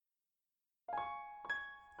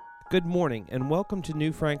Good morning and welcome to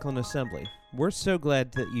New Franklin Assembly. We're so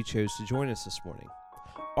glad that you chose to join us this morning.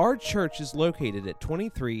 Our church is located at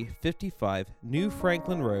 2355 New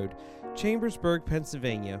Franklin Road, Chambersburg,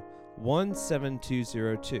 Pennsylvania,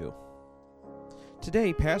 17202.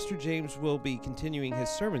 Today, Pastor James will be continuing his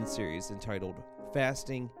sermon series entitled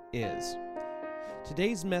Fasting Is.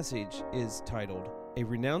 Today's message is titled A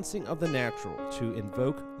Renouncing of the Natural to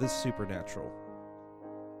Invoke the Supernatural.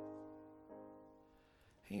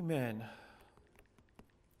 Amen.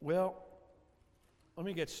 Well, let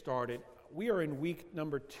me get started. We are in week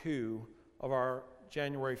number 2 of our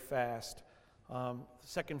January fast.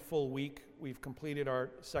 Second full week. We've completed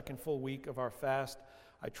our second full week of our fast.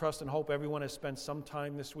 I trust and hope everyone has spent some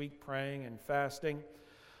time this week praying and fasting.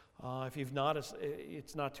 If you've not,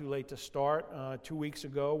 it's not too late to start. 2 weeks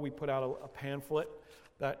ago, we put out a pamphlet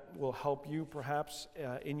that will help you perhaps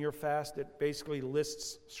in your fast. It basically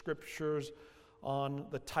lists scriptures on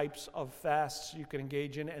the types of fasts you can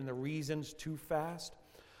engage in and the reasons to fast.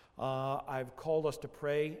 I've called us to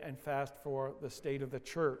pray and fast for the state of the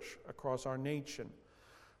church across our nation.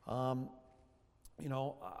 I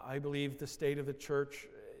believe the state of the church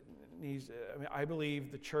I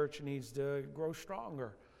believe the church needs to grow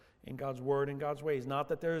stronger in God's word and God's ways. Not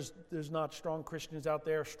that there's not strong Christians out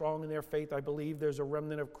there strong in their faith. I believe there's a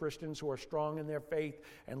remnant of Christians who are strong in their faith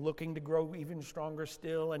and looking to grow even stronger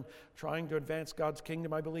still and trying to advance God's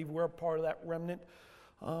kingdom. I believe we're a part of that remnant.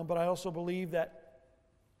 But I also believe that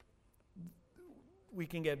we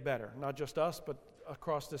can get better. Not just us, but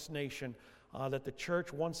across this nation. That the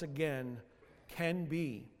church once again can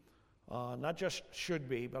be, not just should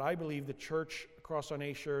be, but I believe the church across our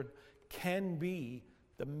nation can be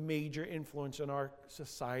the major influence in our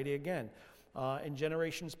society again. In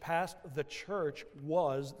generations past, the church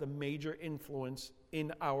was the major influence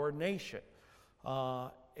in our nation.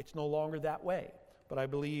 It's no longer that way, but I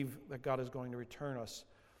believe that God is going to return us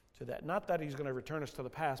to that. Not that He's going to return us to the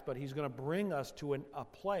past, but He's going to bring us to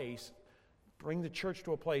bring the church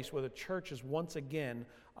to a place where the church is once again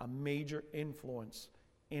a major influence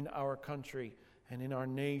in our country and in our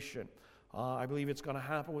nation. I believe it's going to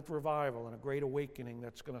happen with revival and a great awakening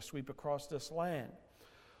that's going to sweep across this land.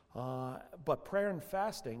 But prayer and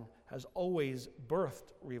fasting has always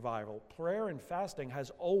birthed revival. Prayer and fasting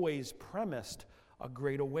has always premised a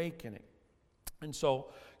great awakening. And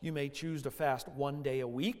so you may choose to fast one day a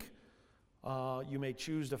week. You may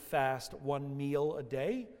choose to fast one meal a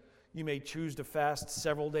day. You may choose to fast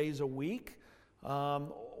several days a week,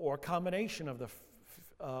 or a combination of the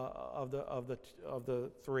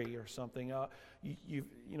three or something.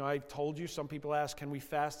 I told you, some people ask, can we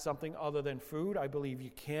fast something other than food? I believe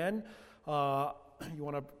you can. You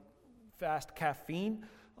want to fast caffeine?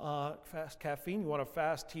 You want to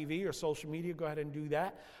fast TV or social media? Go ahead and do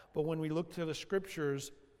that. But when we look to the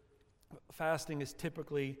scriptures, fasting is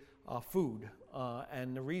typically food.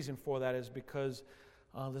 And the reason for that is because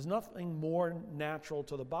there's nothing more natural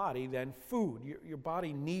to the body than food. Your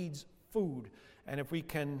body needs food. And if we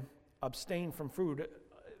can abstain from food,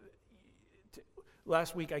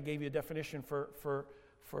 last week I gave you a definition for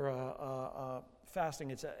fasting.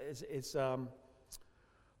 It's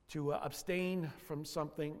to abstain from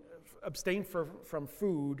something, from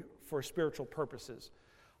food for spiritual purposes.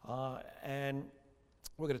 And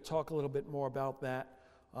we're going to talk a little bit more about that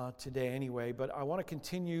today anyway. But I want to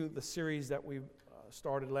continue the series that we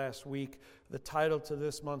started last week. The title to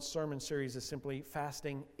this month's sermon series is simply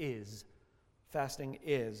Fasting Is. Fasting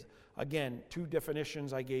is. Again, 2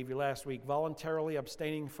 definitions I gave you last week. Voluntarily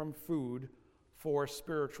abstaining from food for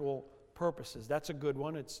spiritual purposes. That's a good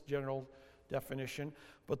one. It's general definition.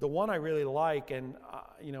 But the one I really like, and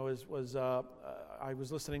I was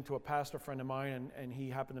listening to a pastor friend of mine, and he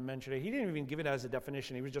happened to mention it. He didn't even give it as a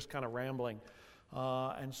definition. He was just kind of rambling.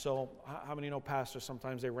 And so, how many know pastors?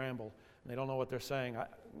 Sometimes they ramble, and they don't know what they're saying.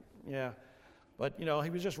 Yeah. But, he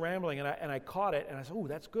was just rambling, and I caught it, and I said, ooh,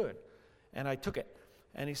 that's good. And I took it.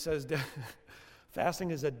 And he says,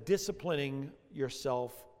 fasting is a disciplining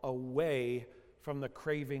yourself away from the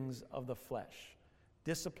cravings of the flesh.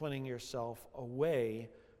 Disciplining yourself away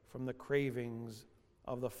from the cravings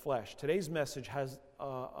of the flesh. Today's message has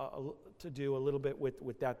to do a little bit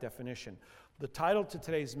with that definition. The title to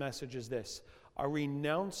today's message is this: A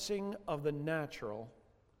Renouncing of the Natural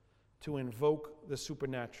to Invoke the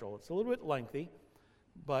Supernatural. It's a little bit lengthy,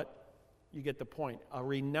 but you get the point. A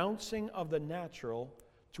renouncing of the natural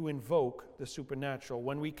to invoke the supernatural.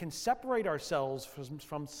 When we can separate ourselves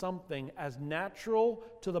from something as natural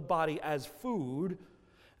to the body as food,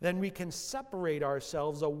 then we can separate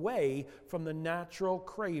ourselves away from the natural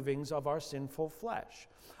cravings of our sinful flesh.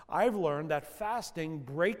 I've learned that fasting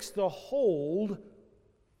breaks the hold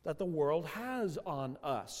that the world has on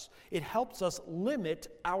us. It helps us limit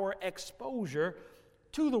our exposure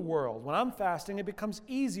to the world. When I'm fasting, it becomes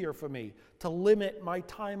easier for me to limit my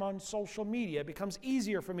time on social media. It becomes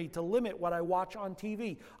easier for me to limit what I watch on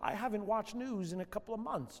TV. I haven't watched news in a couple of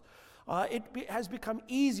months. It has become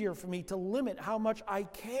easier for me to limit how much I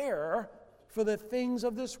care for the things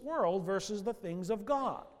of this world versus the things of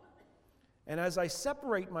God. And as I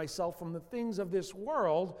separate myself from the things of this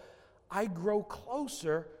world, I grow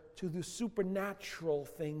closer to the supernatural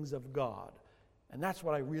things of God. And that's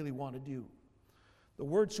what I really want to do. The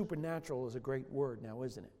word supernatural is a great word now,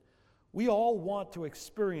 isn't it? We all want to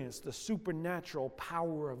experience the supernatural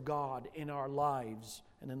power of God in our lives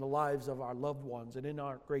and in the lives of our loved ones and in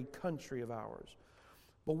our great country of ours.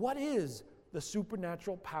 But what is the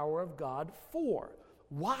supernatural power of God for?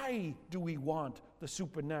 Why do we want the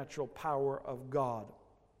supernatural power of God?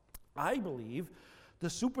 I believe the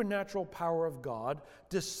supernatural power of God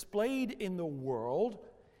displayed in the world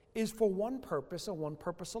is for one purpose and one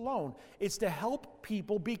purpose alone. It's to help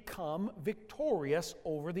people become victorious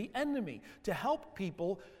over the enemy, to help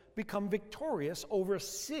people become victorious over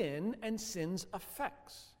sin and sin's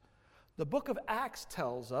effects. The book of Acts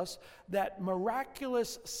tells us that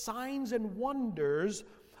miraculous signs and wonders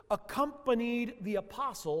accompanied the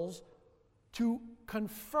apostles to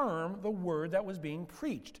confirm the word that was being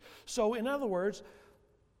preached. So, in other words,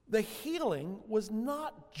 the healing was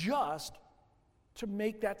not just to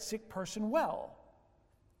make that sick person well.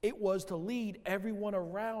 It was to lead everyone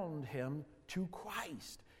around him to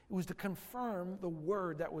Christ. It was to confirm the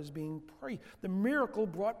word that was being preached. The miracle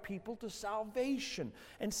brought people to salvation.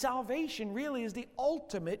 And salvation really is the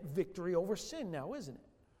ultimate victory over sin now, isn't it?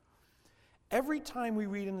 Every time we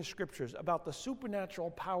read in the Scriptures about the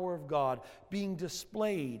supernatural power of God being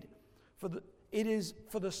displayed, it is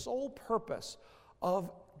for the sole purpose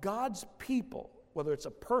of God's people, whether it's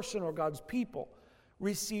a person or God's people,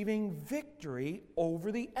 receiving victory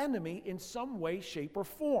over the enemy in some way, shape, or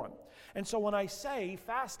form. And so when I say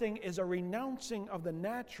fasting is a renouncing of the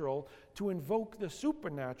natural to invoke the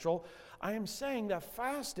supernatural, I am saying that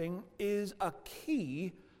fasting is a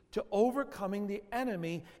key to overcoming the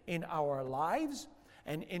enemy in our lives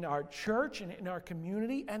and in our church and in our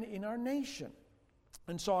community and in our nation.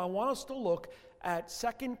 And so I want us to look at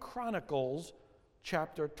 2 Chronicles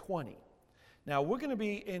chapter 20. Now we're going to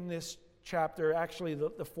be in this chapter, actually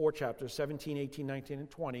the four chapters, 17, 18, 19,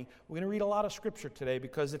 and 20. We're going to read a lot of Scripture today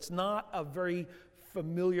because it's not a very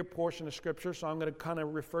familiar portion of Scripture, so I'm going to kind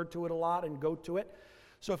of refer to it a lot and go to it.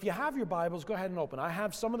 So if you have your Bibles, go ahead and open. I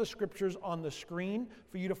have some of the Scriptures on the screen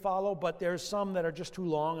for you to follow, but there's some that are just too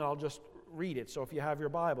long, and I'll just read it. So if you have your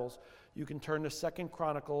Bibles, you can turn to 2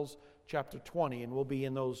 Chronicles chapter 20, and we'll be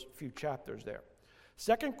in those few chapters there.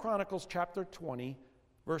 2 Chronicles chapter 20,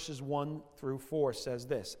 verses 1 through 4 says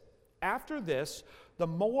this: After this, the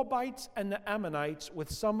Moabites and the Ammonites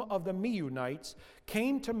with some of the Meunites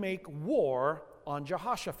came to make war on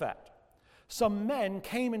Jehoshaphat. Some men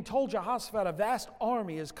came and told Jehoshaphat, a vast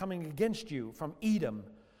army is coming against you from Edom,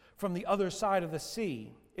 from the other side of the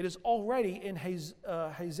sea. It is already in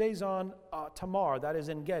Hazazon Tamar, that is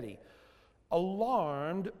in Gedi.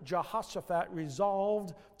 Alarmed, Jehoshaphat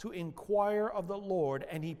resolved to inquire of the Lord,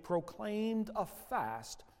 and he proclaimed a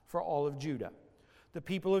fast for all of Judah. The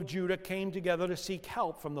people of Judah came together to seek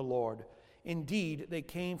help from the Lord. Indeed, they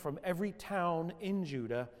came from every town in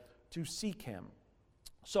Judah to seek him.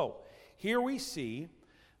 So, here we see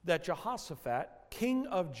that Jehoshaphat, king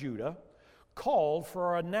of Judah, called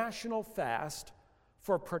for a national fast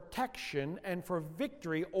for protection and for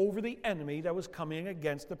victory over the enemy that was coming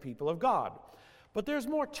against the people of God. But there's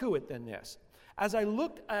more to it than this. As I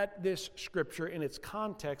looked at this scripture in its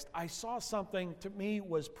context, I saw something to me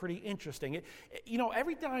was pretty interesting.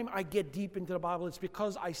 Every time I get deep into the Bible, it's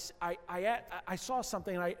because I saw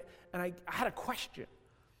something and I had a question.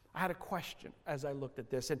 I had a question as I looked at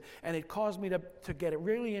this, and it caused me to get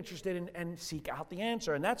really interested and seek out the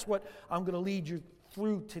answer. And that's what I'm going to lead you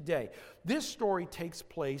through today. This story takes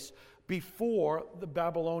place before the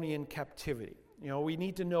Babylonian captivity. We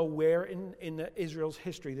need to know where in Israel's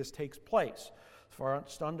history this takes place for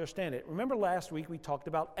us to understand it. Remember last week we talked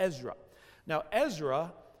about Ezra. Now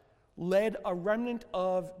Ezra led a remnant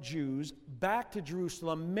of Jews back to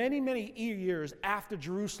Jerusalem many years after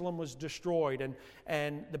Jerusalem was destroyed,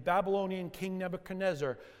 and the Babylonian king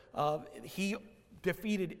Nebuchadnezzar, he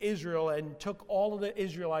defeated Israel and took all of the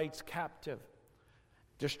Israelites captive.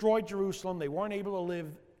 Destroyed Jerusalem, they weren't able to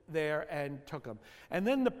live there, and took them. And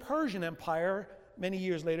then the Persian Empire many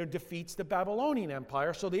years later, defeats the Babylonian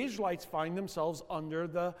Empire. So the Israelites find themselves under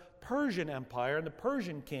the Persian Empire, and the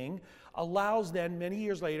Persian king allows then, many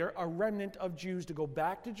years later, a remnant of Jews to go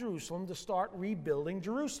back to Jerusalem to start rebuilding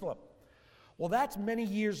Jerusalem. Well, that's many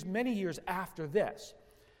years after this.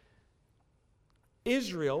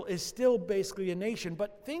 Israel is still basically a nation,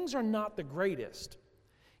 but things are not the greatest.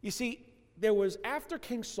 You see, after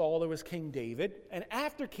King Saul, there was King David, and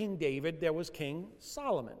after King David, there was King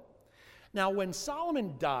Solomon. Now, when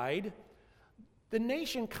Solomon died, the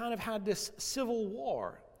nation kind of had this civil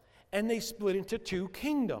war, and they split into two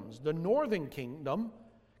kingdoms. The northern kingdom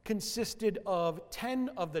consisted of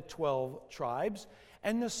 10 of the 12 tribes,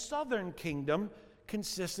 and the southern kingdom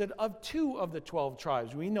consisted of 2 of the 12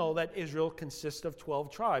 tribes. We know that Israel consists of 12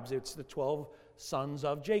 tribes. It's the 12 sons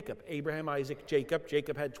of Jacob. Abraham, Isaac, Jacob.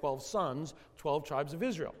 Jacob had 12 sons, 12 tribes of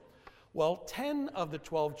Israel. Well, 10 of the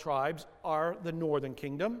 12 tribes are the northern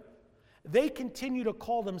kingdom. They continue to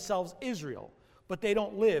call themselves Israel, but they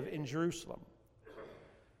don't live in Jerusalem.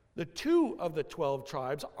 The 2 of the 12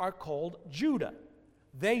 tribes are called Judah.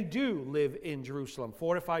 They do live in Jerusalem,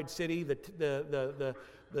 fortified city. The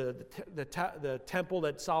temple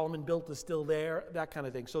that Solomon built is still there, that kind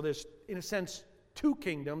of thing. So there's, in a sense, 2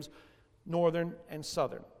 kingdoms, northern and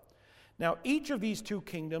southern. Now, each of these 2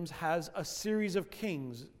 kingdoms has a series of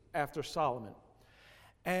kings after Solomon.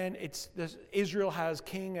 And Israel has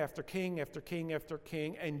king after king after king after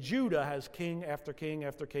king, and Judah has king after king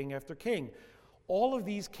after king after king. All of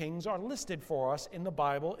these kings are listed for us in the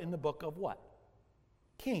Bible in the book of what?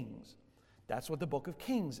 Kings. That's what the book of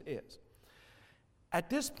Kings is. At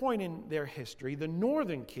this point in their history, the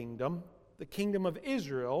northern kingdom, the kingdom of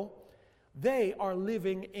Israel, they are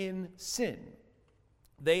living in sin.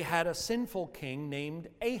 They had a sinful king named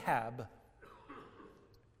Ahab.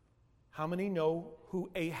 How many know who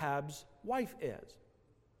Ahab's wife is?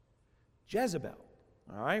 Jezebel.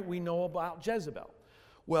 All right, we know about Jezebel.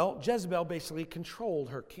 Well, Jezebel basically controlled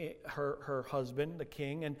her husband, the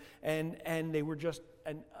king, and they were just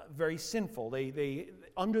very sinful. They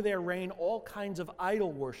under their reign, all kinds of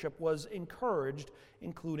idol worship was encouraged,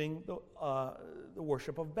 including the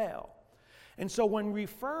worship of Baal. And so when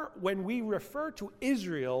we refer to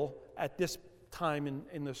Israel at this time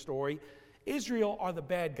in the story, Israel are the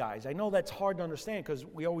bad guys. I know that's hard to understand because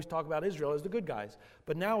we always talk about Israel as the good guys.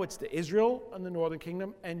 But now it's the Israel and the northern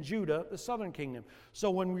kingdom and Judah, the southern kingdom. So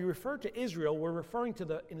when we refer to Israel, we're referring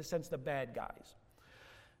to, in a sense, the bad guys.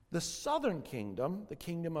 The southern kingdom, the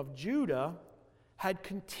kingdom of Judah, had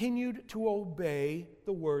continued to obey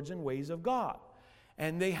the words and ways of God.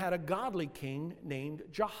 And they had a godly king named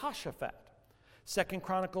Jehoshaphat. 2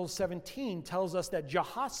 Chronicles 17 tells us that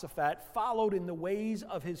Jehoshaphat followed in the ways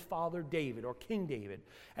of his father David, or King David,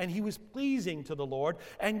 and he was pleasing to the Lord,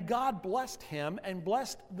 and God blessed him and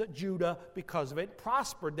blessed Judah because of it,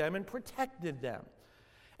 prospered them and protected them.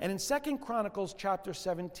 And in 2 Chronicles chapter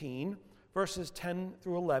 17, verses 10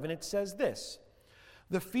 through 11, it says this: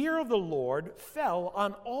 "The fear of the Lord fell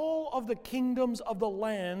on all of the kingdoms of the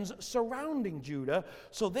lands surrounding Judah,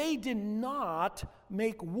 so they did not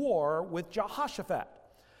make war with Jehoshaphat.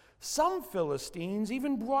 Some Philistines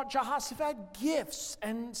even brought Jehoshaphat gifts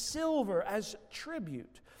and silver as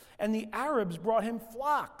tribute, and the Arabs brought him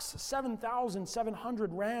flocks,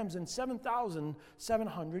 7,700 rams and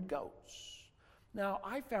 7,700 goats." Now,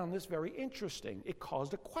 I found this very interesting. It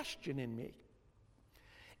caused a question in me.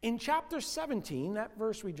 In chapter 17, that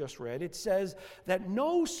verse we just read, it says that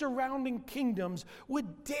no surrounding kingdoms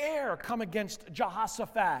would dare come against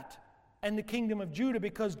Jehoshaphat and the kingdom of Judah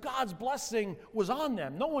because God's blessing was on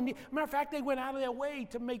them. Matter of fact, they went out of their way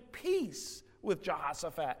to make peace with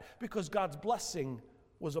Jehoshaphat because God's blessing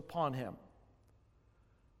was upon him.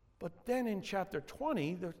 But then in chapter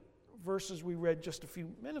 20, the verses we read just a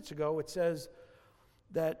few minutes ago, it says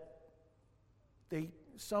that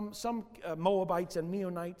some Moabites and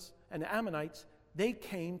Meunites and Ammonites, they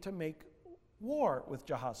came to make war with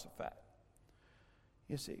Jehoshaphat.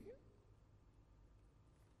 You see,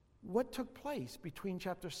 what took place between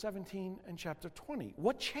chapter 17 and chapter 20?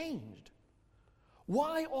 What changed?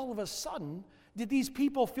 Why all of a sudden did these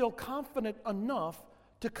people feel confident enough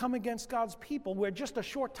to come against God's people where just a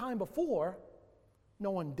short time before,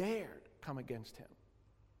 no one dared come against him?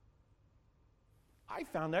 I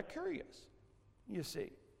found that curious. You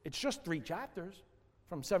see, it's just 3 chapters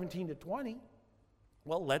from 17 to 20.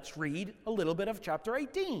 Well, let's read a little bit of chapter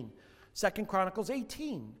 18. 2 Chronicles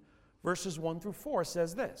 18, verses 1 through 4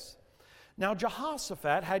 says this: "Now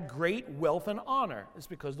Jehoshaphat had great wealth and honor." It's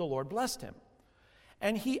because the Lord blessed him.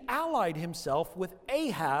 "And he allied himself with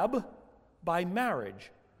Ahab by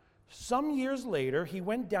marriage. Some years later, he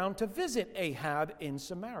went down to visit Ahab in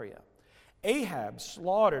Samaria. Ahab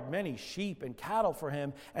slaughtered many sheep and cattle for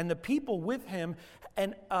him, and the people with him,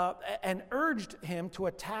 and urged him to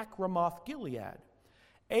attack Ramoth-Gilead.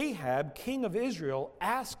 Ahab, king of Israel,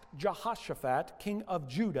 asked Jehoshaphat, king of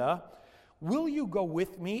Judah, "Will you go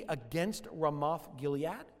with me against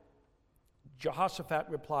Ramoth-Gilead?" Jehoshaphat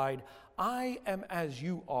replied, "I am as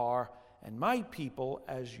you are, and my people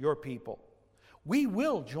as your people. We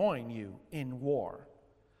will join you in war."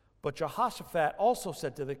 But Jehoshaphat also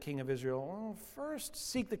said to the king of Israel, "First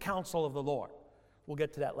seek the counsel of the Lord." We'll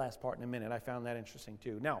get to that last part in a minute. I found that interesting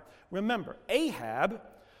too. Now, remember, Ahab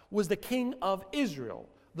was the king of Israel,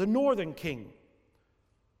 the northern king.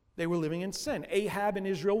 They were living in sin. Ahab and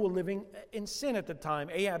Israel were living in sin at the time.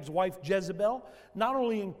 Ahab's wife Jezebel not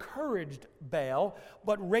only encouraged Baal,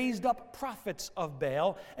 but raised up prophets of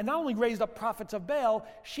Baal. And not only raised up prophets of Baal,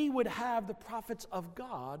 she would have the prophets of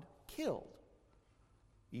God killed.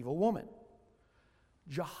 Evil woman.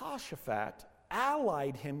 Jehoshaphat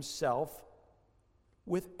allied himself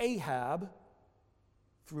with Ahab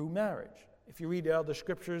through marriage. If you read the other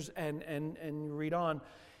scriptures and you read on,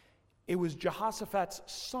 it was Jehoshaphat's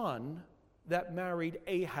son that married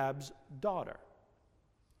Ahab's daughter.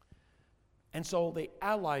 And so they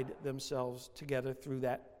allied themselves together through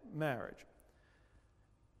that marriage.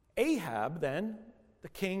 Ahab, then, the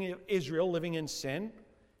king of Israel living in sin,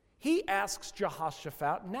 he asks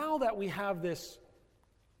Jehoshaphat, now that we have this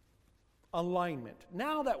alignment,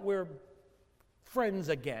 now that we're friends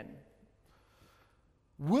again,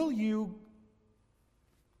 will you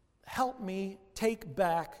help me take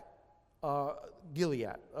back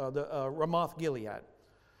Gilead, Ramoth-Gilead?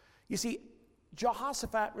 You see,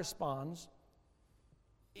 Jehoshaphat responds.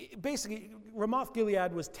 Basically,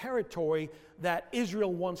 Ramoth-Gilead was territory that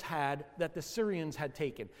Israel once had that the Syrians had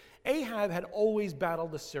taken. Ahab had always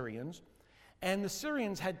battled the Syrians, and the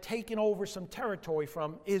Syrians had taken over some territory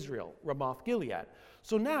from Israel, Ramoth-Gilead.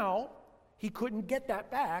 So now he couldn't get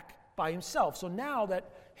that back by himself. So now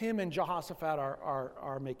that him and Jehoshaphat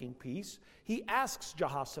are making peace, he asks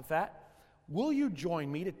Jehoshaphat, "Will you join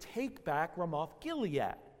me to take back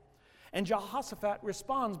Ramoth-Gilead?" And Jehoshaphat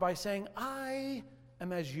responds by saying, "I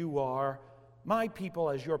am as you are, my people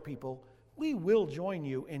as your people. We will join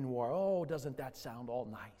you in war." Oh, doesn't that sound all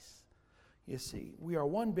nice? You see, we are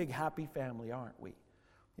one big happy family, aren't we?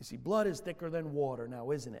 You see, blood is thicker than water now,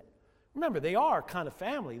 isn't it? Remember, they are kind of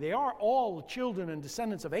family. They are all children and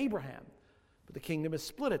descendants of Abraham. But the kingdom is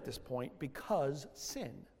split at this point because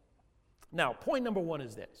sin. Now, point number one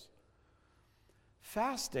is this.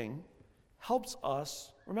 Fasting helps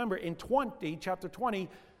us, remember in chapter 20,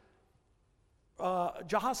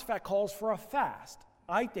 Jehoshaphat calls for a fast.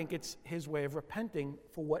 I think it's his way of repenting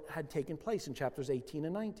for what had taken place in chapters 18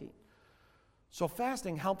 and 19. So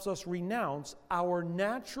fasting helps us renounce our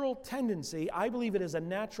natural tendency. I believe it is a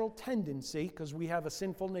natural tendency because we have a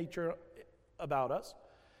sinful nature about us.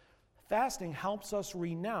 Fasting helps us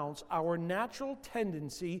renounce our natural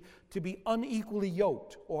tendency to be unequally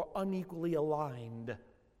yoked or unequally aligned.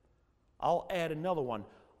 I'll add another one,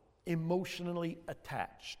 emotionally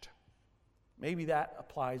attached. Maybe that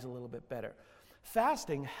applies a little bit better.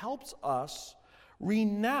 Fasting helps us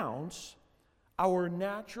renounce our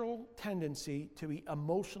natural tendency to be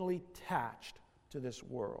emotionally attached to this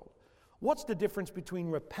world. What's the difference between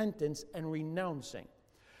repentance and renouncing?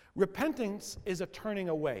 Repentance is a turning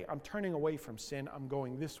away. I'm turning away from sin. I'm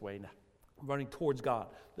going this way now. I'm running towards God.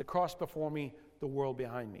 The cross before me, the world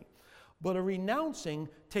behind me. But a renouncing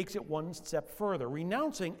takes it one step further.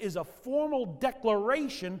 Renouncing is a formal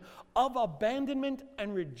declaration of abandonment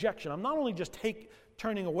and rejection. I'm not only just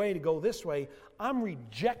turning away to go this way, I'm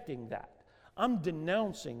rejecting that. I'm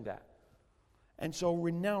denouncing that. And so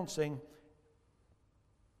renouncing,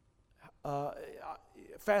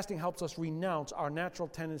 fasting helps us renounce our natural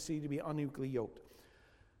tendency to be unequally yoked.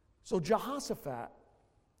 So Jehoshaphat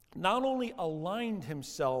not only aligned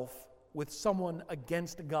himself with someone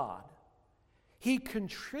against God, he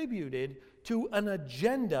contributed to an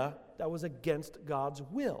agenda that was against God's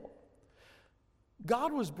will.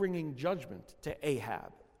 God was bringing judgment to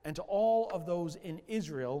Ahab and to all of those in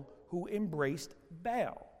Israel who embraced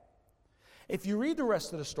Baal. If you read the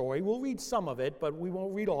rest of the story, we'll read some of it, but we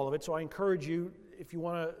won't read all of it, so I encourage you, if you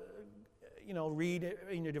want to read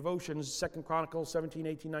in your devotions 2 Chronicles 17,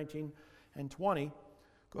 18, 19, and 20,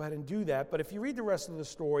 go ahead and do that. But if you read the rest of the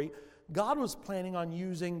story, God was planning on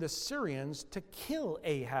using the Syrians to kill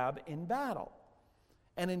Ahab in battle.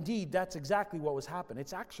 And indeed, that's exactly what was happening.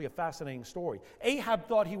 It's actually a fascinating story. Ahab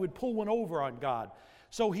thought he would pull one over on God,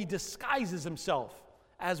 so he disguises himself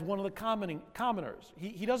as one of the commoners.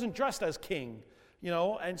 He doesn't dress as king,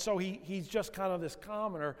 and so he's just kind of this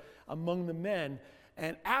commoner among the men.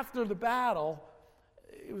 And after the battle,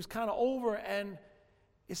 it was kind of over, and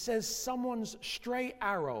it says someone's stray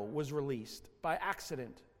arrow was released by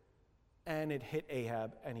accident, and it hit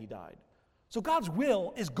Ahab, and he died. So God's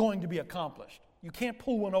will is going to be accomplished. You can't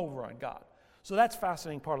pull one over on God. So that's a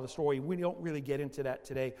fascinating part of the story. We don't really get into that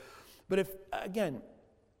today. But if, again,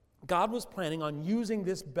 God was planning on using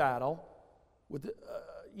this battle with,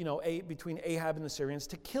 between Ahab and the Syrians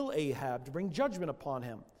to kill Ahab, to bring judgment upon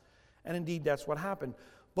him. And indeed, that's what happened.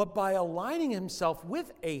 But by aligning himself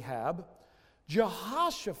with Ahab,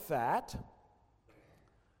 Jehoshaphat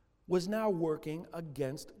was now working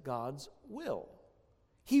against God's will.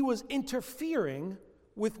 He was interfering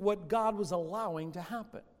with what God was allowing to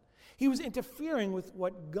happen. He was interfering with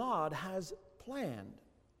what God has planned.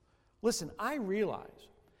 Listen, I realize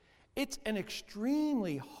it's an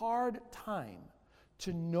extremely hard time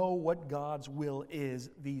to know what God's will is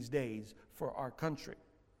these days for our country.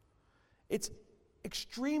 It's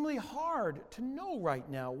extremely hard to know right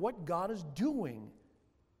now what God is doing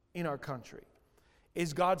in our country.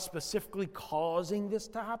 Is God specifically causing this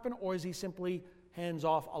to happen, or is he simply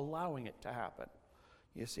hands-off allowing it to happen?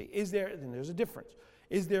 You see, there's a difference.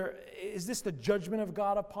 Is this the judgment of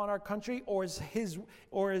God upon our country, or is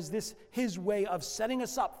this his way of setting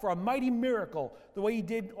us up for a mighty miracle, the way he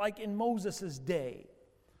did like in Moses' day,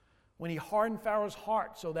 when he hardened Pharaoh's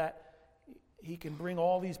heart so that he can bring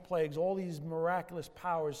all these plagues, all these miraculous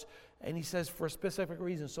powers, and he says for a specific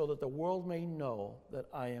reason, so that the world may know that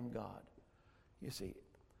I am God. You see,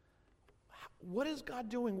 what is God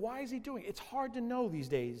doing? Why is he doing it? It's hard to know these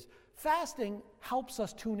days. Fasting helps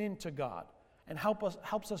us tune into God and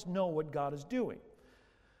helps us know what God is doing.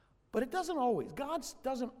 But it doesn't always. God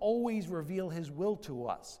doesn't always reveal his will to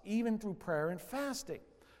us, even through prayer and fasting.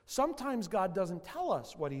 Sometimes God doesn't tell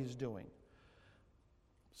us what he's doing.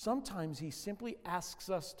 Sometimes he simply asks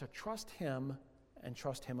us to trust him and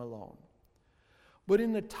trust him alone. But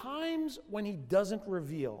in the times when he doesn't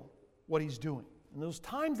reveal what he's doing, in those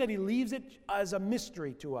times that he leaves it as a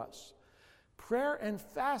mystery to us, prayer and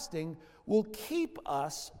fasting will keep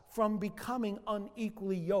us from becoming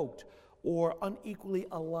unequally yoked or unequally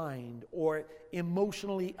aligned or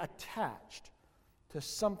emotionally attached to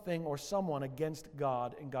something or someone against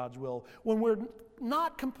God and God's will. When we're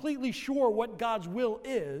not completely sure what God's will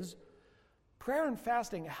is, prayer and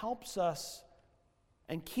fasting helps us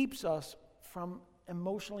and keeps us from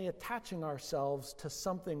emotionally attaching ourselves to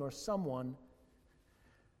something or someone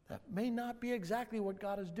that may not be exactly what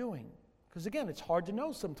God is doing. Because again, it's hard to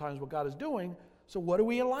know sometimes what God is doing. So what do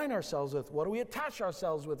we align ourselves with? What do we attach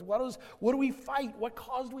ourselves with? What do we fight? What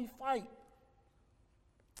cause do we fight?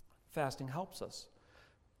 Fasting helps us.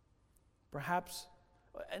 Perhaps,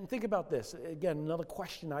 and think about this. Again, another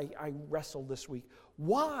question I wrestled this week.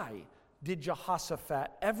 Why did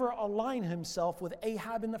Jehoshaphat ever align himself with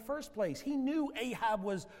Ahab in the first place? He knew Ahab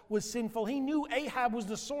was sinful. He knew Ahab was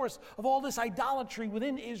the source of all this idolatry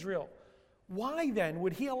within Israel. Why then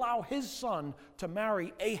would he allow his son to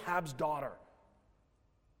marry Ahab's daughter?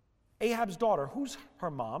 Ahab's daughter, who's her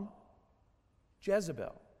mom?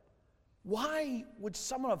 Jezebel. Why would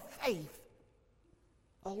someone of faith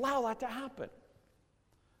allow that to happen?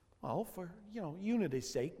 Well, for, unity's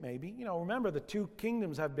sake, maybe. Remember, the two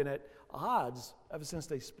kingdoms have been at odds ever since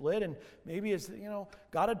they split, and maybe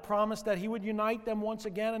God had promised that he would unite them once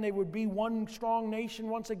again, and they would be one strong nation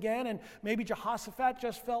once again, and maybe Jehoshaphat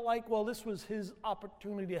just felt like, well, this was his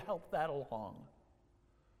opportunity to help that along.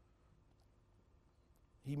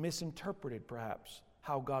 He misinterpreted, perhaps,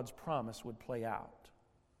 how God's promise would play out.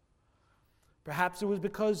 Perhaps it was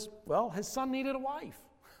because, well, his son needed a wife.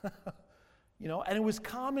 And it was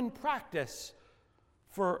common practice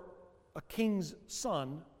for a king's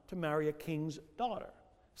son to marry a king's daughter.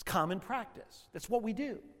 It's common practice. That's what we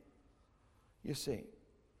do, you see.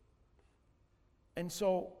 And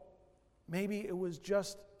so maybe it was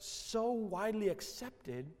just so widely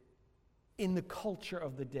accepted in the culture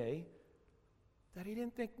of the day that he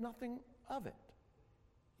didn't think nothing of it,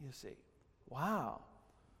 you see. Wow.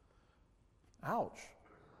 Ouch.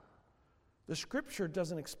 The scripture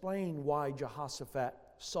doesn't explain why Jehoshaphat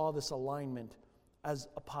saw this alignment as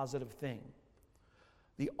a positive thing.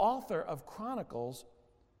 The author of Chronicles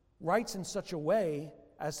writes in such a way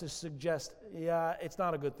as to suggest, it's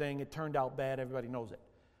not a good thing, it turned out bad, everybody knows it.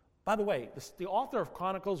 By the way, the author of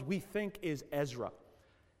Chronicles we think is Ezra.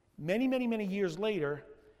 Many, many, many years later,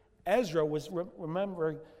 Ezra was,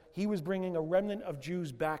 remembering, he was bringing a remnant of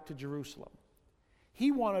Jews back to Jerusalem.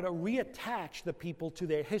 He wanted to reattach the people to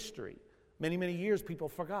their history. Many, many years people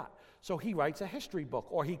forgot. So he writes a history book,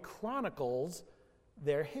 or he chronicles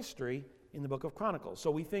their history in the book of Chronicles.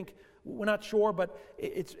 So we think, we're not sure, but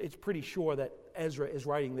it's pretty sure that Ezra is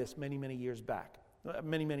writing this many, many years back,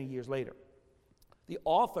 many, many years later. The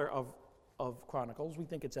author of Chronicles, we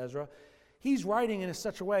think it's Ezra, he's writing in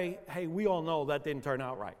such a way, hey, we all know that didn't turn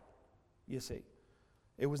out right, you see.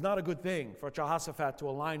 It was not a good thing for Jehoshaphat to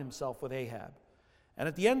align himself with Ahab. And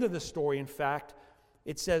at the end of the story, in fact,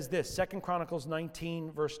 it says this, 2 Chronicles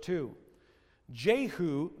 19, verse 2.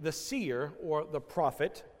 Jehu, the seer, or the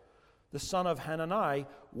prophet, the son of Hanani,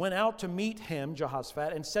 went out to meet him,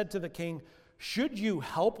 Jehoshaphat, and said to the king, should you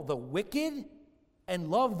help the wicked and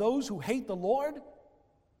love those who hate the Lord?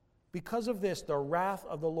 Because of this, the wrath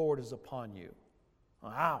of the Lord is upon you.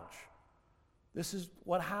 Ouch. This is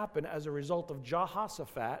what happened as a result of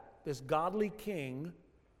Jehoshaphat, this godly king,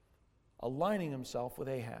 aligning himself with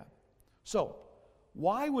Ahab. So,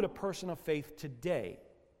 why would a person of faith today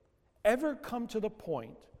ever come to the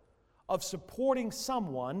point of supporting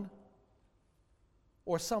someone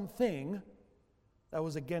or something that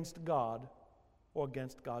was against God or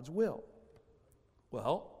against God's will?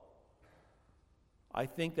 Well, I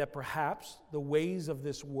think that perhaps the ways of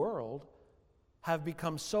this world have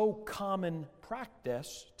become so common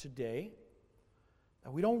practice today that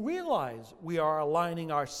we don't realize we are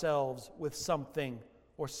aligning ourselves with something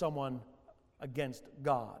or someone against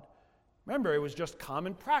God. Remember, it was just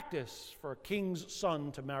common practice for a king's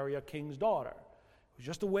son to marry a king's daughter. It was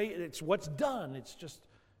just the way, it's what's done.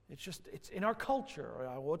 It's in our culture.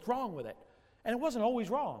 What's wrong with it? And it wasn't always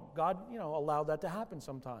wrong. God, allowed that to happen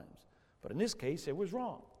sometimes. But in this case, it was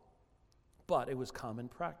wrong. But it was common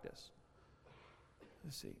practice.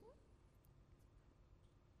 Let's see.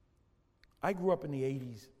 I grew up in the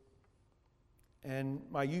 80s, and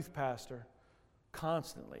my youth pastor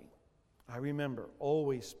constantly, I remember,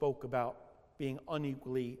 always spoke about being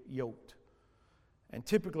unequally yoked. And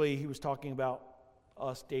typically, he was talking about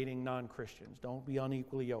us dating non-Christians. Don't be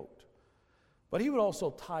unequally yoked. But he would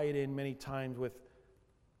also tie it in many times with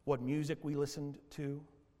what music we listened to,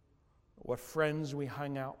 what friends we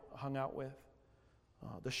hung out with,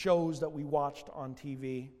 the shows that we watched on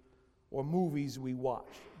TV, or movies we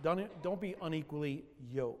watched. Don't be unequally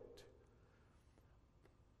yoked.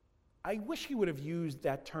 I wish he would have used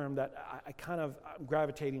that term that I'm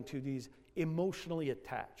gravitating to, these emotionally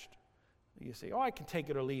attached. You say, I can take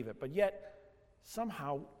it or leave it, but yet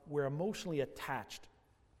somehow we're emotionally attached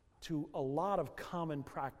to a lot of common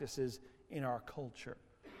practices in our culture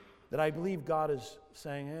that I believe God is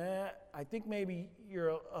saying, I think maybe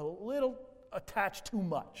you're a little attached too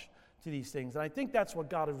much to these things. And I think that's what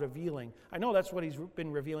God is revealing. I know that's what he's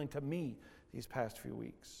been revealing to me these past few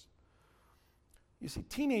weeks. You see,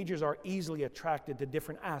 teenagers are easily attracted to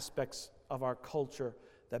different aspects of our culture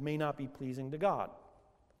that may not be pleasing to God.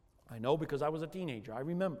 I know because I was a teenager. I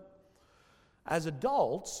remember. As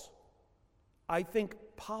adults, I think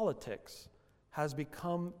politics has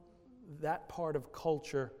become that part of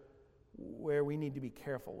culture where we need to be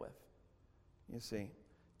careful with. You see,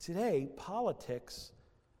 today, politics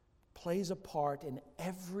plays a part in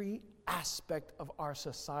every aspect of our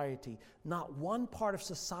society. Not one part of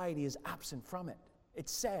society is absent from it.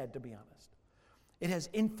 It's sad, to be honest. It has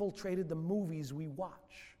infiltrated the movies we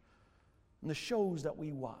watch, and the shows that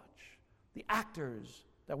we watch, the actors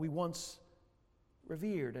that we once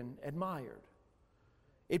revered and admired.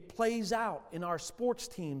 It plays out in our sports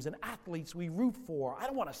teams and athletes we root for. I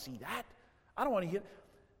don't want to see that. I don't want to hear.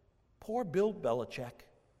 Poor Bill Belichick.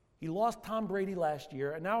 He lost Tom Brady last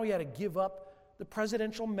year, and now he had to give up the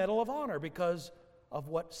Presidential Medal of Honor because of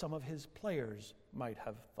what some of his players might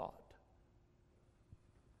have thought.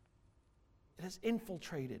 It has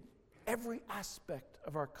infiltrated every aspect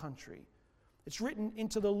of our country. It's written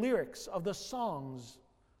into the lyrics of the songs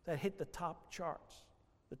that hit the top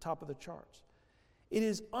of the charts. It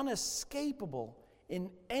is unescapable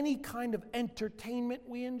in any kind of entertainment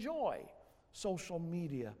we enjoy. Social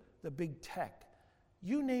media, the big tech.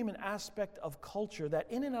 You name an aspect of culture that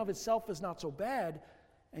in and of itself is not so bad,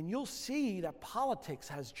 and you'll see that politics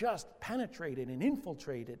has just penetrated and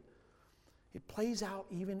infiltrated. It plays out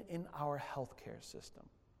even in our healthcare system.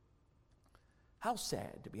 How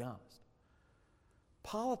sad, to be honest.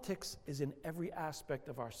 Politics is in every aspect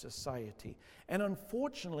of our society. And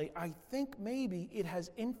unfortunately, I think maybe it has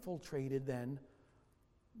infiltrated then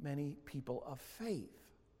many people of faith.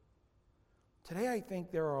 Today, I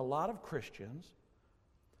think there are a lot of Christians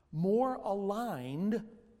more aligned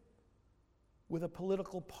with a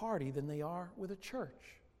political party than they are with a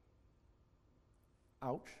church.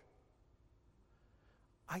 Ouch.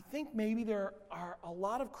 I think maybe there are a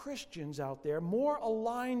lot of Christians out there more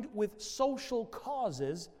aligned with social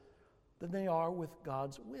causes than they are with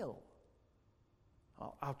God's will.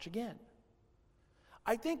 Ouch again.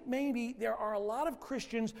 I think maybe there are a lot of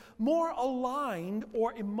Christians more aligned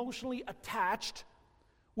or emotionally attached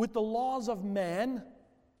with the laws of man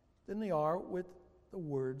than they are with the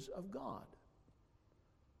words of God.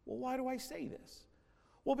 Well, why do I say this?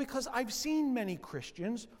 Well, because I've seen many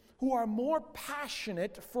Christians who are more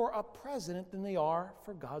passionate for a president than they are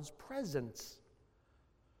for God's presence.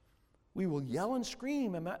 We will yell and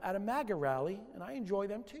scream at a MAGA rally, and I enjoy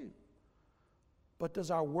them too. But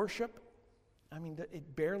does our worship,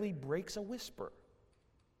 it barely breaks a whisper.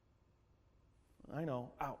 I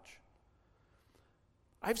know, ouch.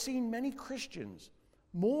 I've seen many Christians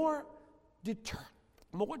more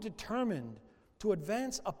determined to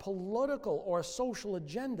advance a political or a social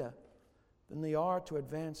agenda than they are to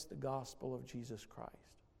advance the gospel of Jesus Christ.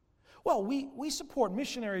 Well, we support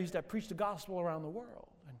missionaries that preach the gospel around the world.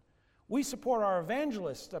 And we support our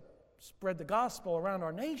evangelists that spread the gospel around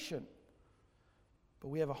our nation. But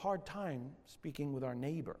we have a hard time speaking with our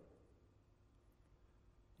neighbor.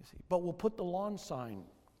 You see, but we'll put the lawn sign,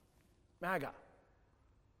 MAGA.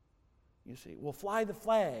 You see, we'll fly the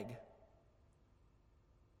flag.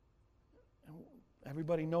 And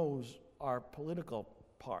everybody knows our political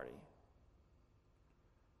party.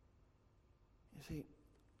 You see,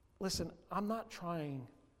 listen, I'm not trying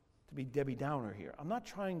to be Debbie Downer here. I'm not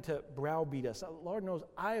trying to browbeat us. Lord knows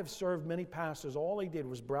I have served many pastors. All they did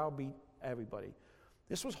was browbeat everybody.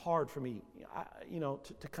 This was hard for me,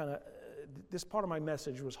 to kind of, this part of my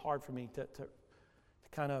message was hard for me to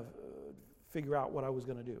kind of figure out what I was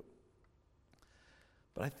going to do.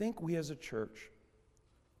 But I think we as a church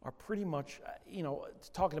are pretty much,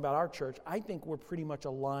 talking about our church, I think we're pretty much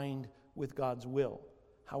aligned with God's will.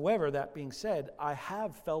 However, that being said, I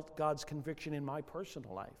have felt God's conviction in my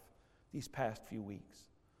personal life these past few weeks.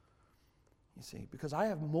 You see, because I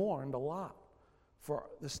have mourned a lot for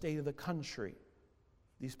the state of the country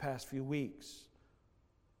these past few weeks.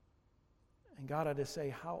 And God had to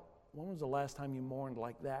say, when was the last time you mourned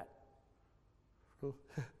like that? For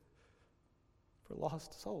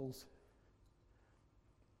lost souls.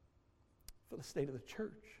 For the state of the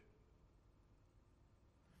church.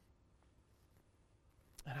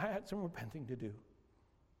 And I had some repenting to do.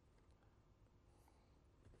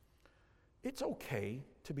 It's okay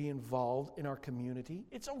to be involved in our community.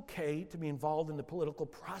 It's okay to be involved in the political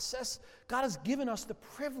process. God has given us the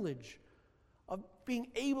privilege of being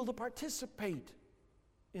able to participate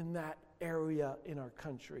in that area in our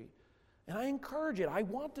country. And I encourage it. I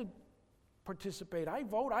want to participate. I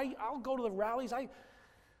vote. I'll go to the rallies.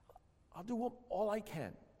 I'll do all I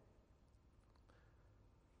can.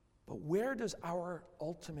 But where does our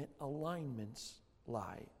ultimate alignments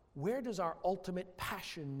lie? Where does our ultimate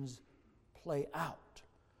passions play out?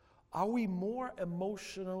 Are we more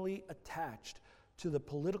emotionally attached to the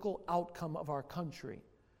political outcome of our country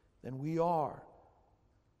than we are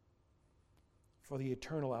for the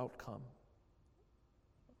eternal outcome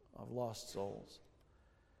of lost souls?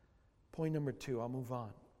 Point number 2, I'll move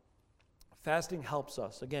on. Fasting helps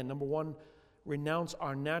us. Again, number 1, renounce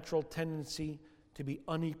our natural tendency to be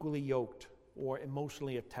unequally yoked or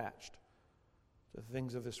emotionally attached to the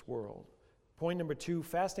things of this world. Point number 2,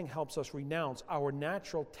 fasting helps us renounce our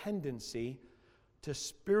natural tendency to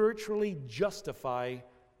spiritually justify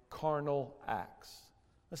carnal acts.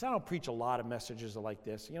 Listen, I don't preach a lot of messages like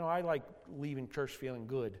this. I like leaving church feeling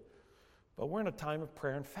good. But we're in a time of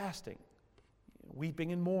prayer and fasting.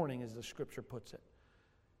 Weeping and mourning, as the scripture puts it,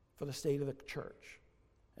 for the state of the church.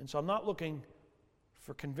 And so I'm not looking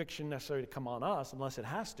for conviction necessarily to come on us unless it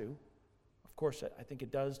has to. Of course, I think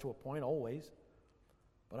it does to a point always.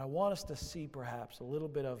 But I want us to see perhaps a little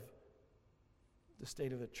bit of the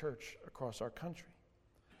state of the church across our country.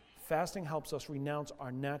 Fasting helps us renounce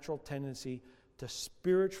our natural tendency to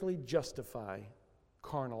spiritually justify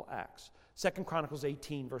carnal acts. 2 Chronicles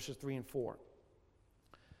 18, verses 3 and 4. It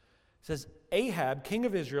says, Ahab, king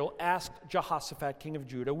of Israel, asked Jehoshaphat, king of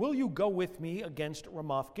Judah, "Will you go with me against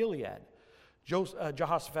Ramoth Gilead?"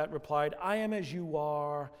 Jehoshaphat replied, "I am as you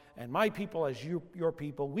are, and my people as your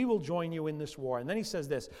people. We will join you in this war." And then he says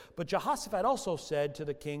this, "But Jehoshaphat also said to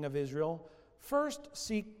the king of Israel, 'First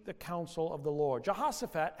seek the counsel of the Lord.'"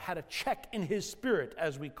 Jehoshaphat had a check in his spirit,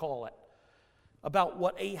 as we call it, about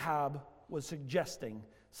what Ahab was suggesting.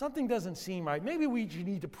 Something doesn't seem right. Maybe we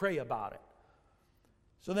need to pray about it.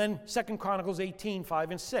 So then 2 Chronicles 18,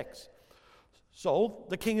 5 and 6. So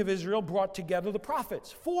the king of Israel brought together the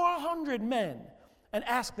prophets, 400 men, and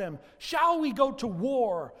asked them, "Shall we go to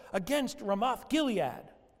war against Ramoth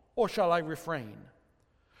Gilead, or shall I refrain?"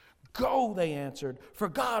 "Go," they answered, "for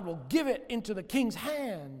God will give it into the king's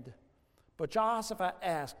hand." But Jehoshaphat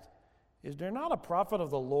asked, "Is there not a prophet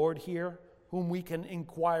of the Lord here whom we can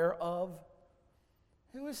inquire of?"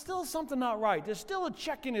 There was still something not right. There's still a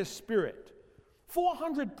check in his spirit.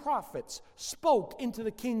 400 prophets spoke into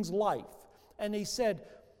the king's life, and they said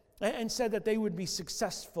that they would be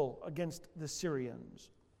successful against the Syrians.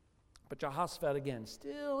 But Jehoshaphat again,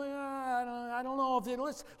 still, I don't know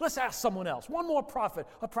if let's ask someone else. One more prophet,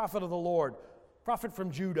 a prophet of the Lord, prophet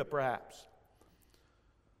from Judah perhaps.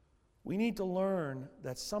 We need to learn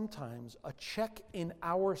that sometimes a check in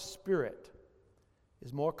our spirit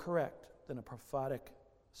is more correct than a prophetic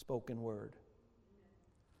spoken word.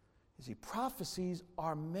 You see, prophecies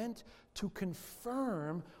are meant to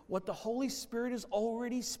confirm what the Holy Spirit is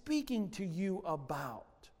already speaking to you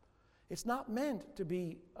about. It's not meant to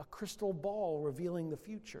be a crystal ball revealing the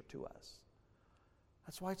future to us.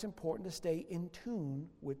 That's why it's important to stay in tune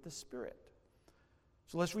with the Spirit.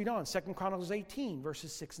 So let's read on. 2 Chronicles 18,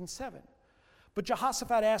 verses 6 and 7. But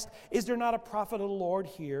Jehoshaphat asked, "Is there not a prophet of the Lord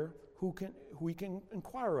here who we can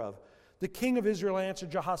inquire of?" The king of Israel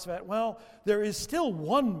answered Jehoshaphat, "Well, there is still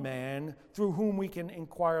one man through whom we can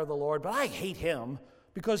inquire of the Lord, but I hate him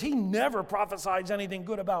because he never prophesies anything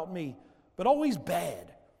good about me, but always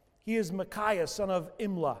bad. He is Micaiah, son of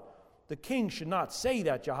Imlah." "The king should not say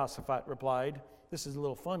that," Jehoshaphat replied. This is a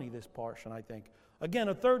little funny, this portion, I think. Again,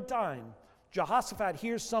 a third time, Jehoshaphat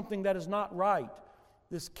hears something that is not right.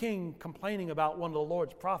 This king complaining about one of the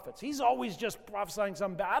Lord's prophets. He's always just prophesying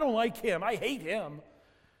something bad. I don't like him. I hate him.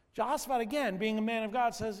 Jehoshaphat, again, being a man of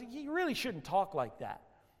God, says, you really shouldn't talk like that.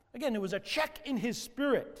 Again, there was a check in his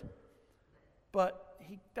spirit, but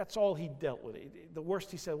that's all he dealt with. The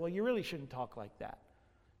worst, he said, well, you really shouldn't talk like that.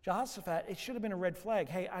 Jehoshaphat, it should have been a red flag.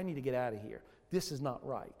 Hey, I need to get out of here. This is not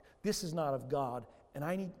right. This is not of God, and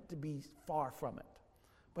I need to be far from it.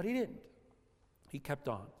 But he didn't. He kept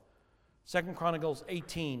on. 2 Chronicles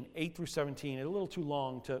 18, 8 through 17. It's a little too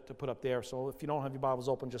long to put up there, so if you don't have your Bibles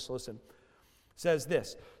open, just listen. It says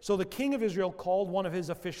this: "So the king of Israel called one of his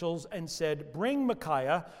officials and said, 'Bring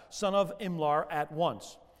Micaiah, son of Imlah, at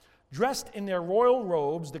once.' Dressed in their royal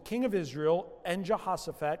robes, the king of Israel and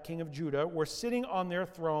Jehoshaphat, king of Judah, were sitting on their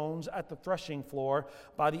thrones at the threshing floor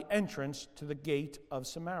by the entrance to the gate of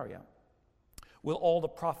Samaria, with all the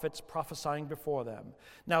prophets prophesying before them.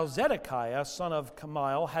 Now Zedekiah, son of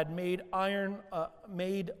Chemiel, had made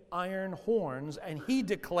iron horns, and he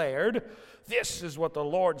declared, 'This is what the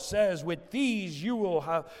Lord says: with these you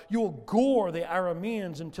will gore the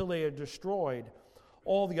Arameans until they are destroyed.'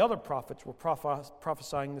 All the other prophets were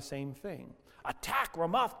prophesying the same thing. 'Attack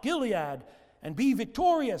Ramoth Gilead and be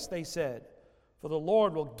victorious,' they said, 'for the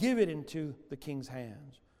Lord will give it into the king's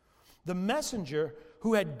hands.' The messenger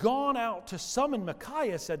who had gone out to summon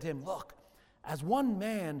Micaiah said to him, 'Look, as one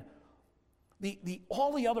man,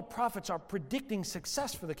 all the other prophets are predicting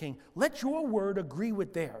success for the king. Let your word agree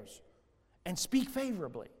with theirs and speak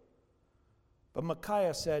favorably.' But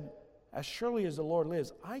Micaiah said, 'As surely as the Lord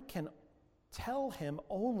lives, I can tell him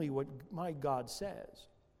only what my God says.'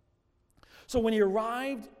 So when he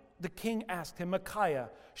arrived, the king asked him,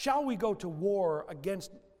 'Micaiah, shall we go to war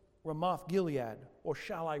against Ramoth Gilead, or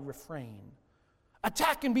shall I refrain?'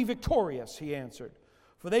 'Attack and be victorious,' he answered,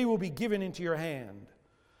 'for they will be given into your hand.'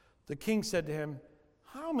 The king said to him,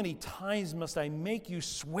 'How many times must I make you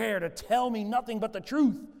swear to tell me nothing but the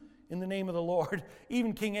truth in the name of the Lord?'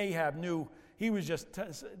 Even King Ahab knew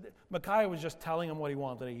Micaiah was just telling him what he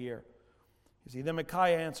wanted to hear. You see, then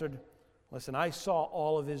Micaiah answered, 'Listen, I saw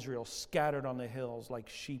all of Israel scattered on the hills like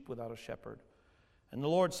sheep without a shepherd. And the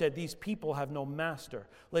Lord said, these people have no master.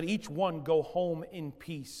 Let each one go home in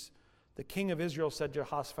peace.' The king of Israel said to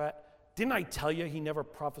Jehoshaphat, 'Didn't I tell you he never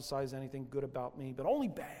prophesies anything good about me, but only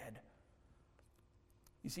bad?'"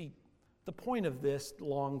 You see, the point of this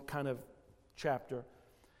long kind of chapter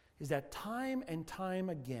is that time and time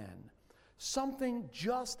again, something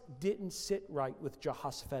just didn't sit right with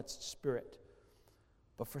Jehoshaphat's spirit.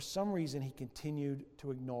 But for some reason, he continued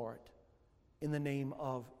to ignore it in the name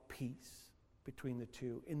of peace between the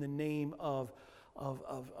two, in the name of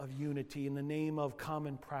unity, in the name of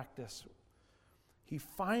common practice. He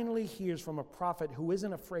finally hears from a prophet who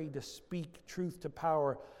isn't afraid to speak truth to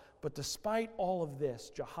power. But despite all of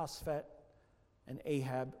this, Jehoshaphat and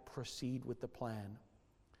Ahab proceed with the plan.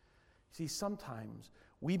 See, sometimes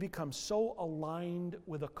we become so aligned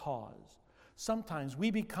with a cause. Sometimes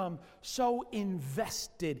we become so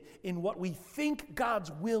invested in what we think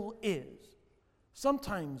God's will is.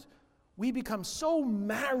 Sometimes we become so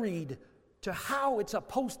married to how it's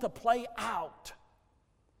supposed to play out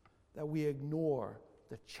that we ignore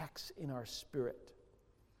the checks in our spirit.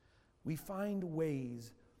 We find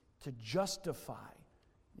ways to justify,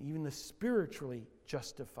 even to spiritually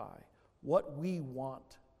justify, what we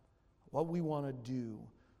want to do,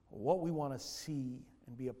 what we want to see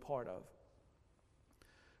and be a part of.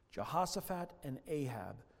 Jehoshaphat and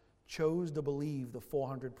Ahab chose to believe the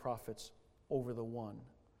 400 prophets over the one.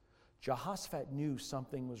 Jehoshaphat knew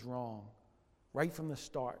something was wrong right from the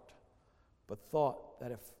start, but thought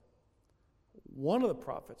that if one of the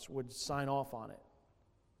prophets would sign off on it,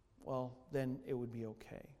 well, then it would be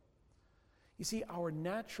okay. You see, our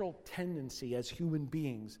natural tendency as human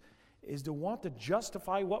beings is to want to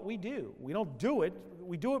justify what we do. We don't do it.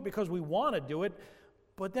 We do it because we want to do it,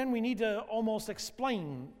 but then we need to almost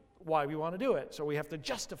explain why we want to do it, so we have to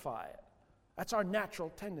justify it. That's our natural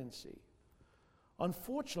tendency.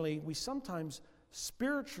 Unfortunately, we sometimes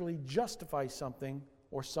spiritually justify something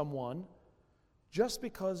or someone just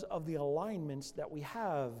because of the alignments that we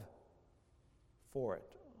have for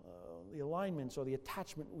it, the alignments or the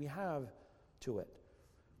attachment we have to it.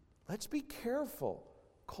 Let's be careful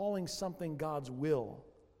calling something God's will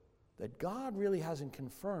that God really hasn't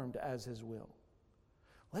confirmed as His will.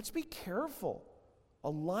 Let's be careful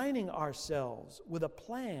aligning ourselves with a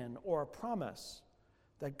plan or a promise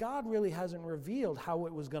that God really hasn't revealed how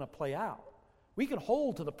it was going to play out. We can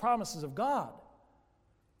hold to the promises of God,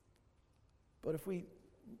 but if we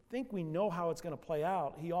think we know how it's going to play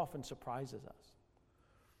out, He often surprises us.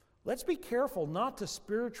 Let's be careful not to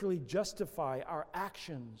spiritually justify our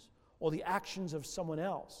actions or the actions of someone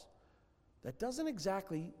else that doesn't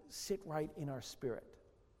exactly sit right in our spirit.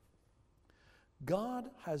 God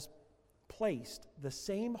has placed the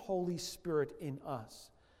same Holy Spirit in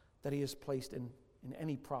us that He has placed in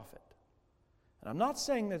any prophet. And I'm not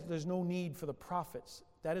saying that there's no need for the prophets.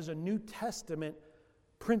 That is a New Testament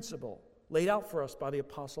principle laid out for us by the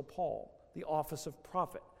Apostle Paul, the office of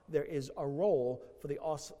prophet. There is a role for the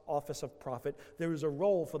office of prophet. There is a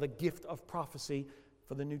role for the gift of prophecy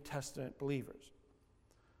for the New Testament believers.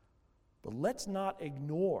 But let's not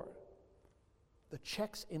ignore the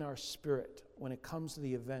checks in our spirit when it comes to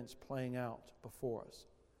the events playing out before us.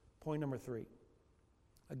 Point number 3.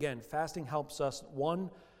 Again, fasting helps us, 1,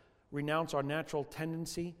 renounce our natural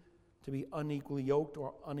tendency to be unequally yoked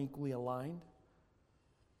or unequally aligned.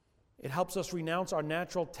 It helps us renounce our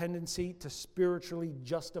natural tendency to spiritually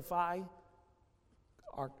justify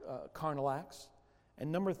our carnal acts.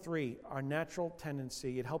 And number 3, our natural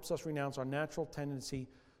tendency, it helps us renounce our natural tendency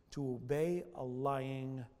to obey a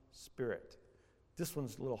lying spirit. This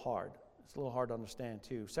one's a little hard. It's a little hard to understand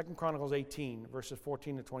too. 2 Chronicles 18, verses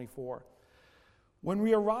 14 to 24. When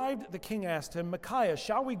we arrived, the king asked him, Micaiah,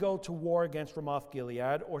 shall we go to war against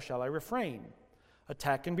Ramoth-Gilead, or shall I refrain?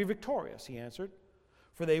 Attack and be victorious, he answered,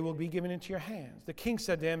 for they will be given into your hands. The king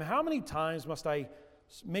said to him, how many times must I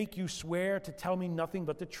make you swear to tell me nothing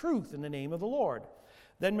but the truth in the name of the Lord?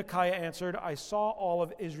 Then Micaiah answered, I saw all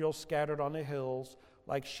of Israel scattered on the hills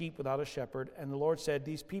like sheep without a shepherd. And the Lord said,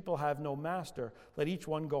 these people have no master. Let each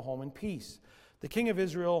one go home in peace. The king of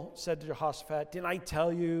Israel said to Jehoshaphat, didn't I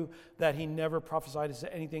tell you that he never prophesied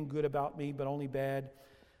anything good about me, but only bad?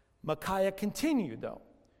 Micaiah continued, though.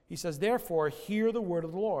 He says, therefore, hear the word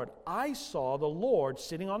of the Lord. I saw the Lord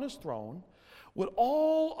sitting on his throne with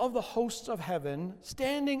all of the hosts of heaven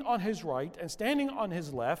standing on his right and standing on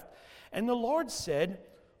his left. And the Lord said,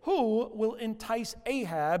 who will entice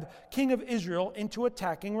Ahab, king of Israel, into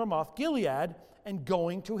attacking Ramoth-Gilead and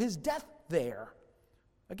going to his death there?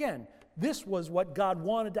 Again, this was what God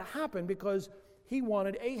wanted to happen because He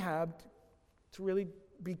wanted Ahab to really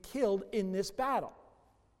be killed in this battle.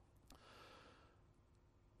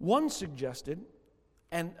 One suggested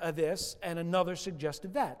this, and another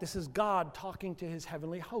suggested that. This is God talking to His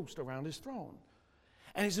heavenly host around His throne.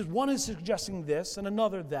 And He says, one is suggesting this and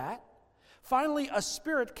another that. Finally, a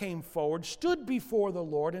spirit came forward, stood before the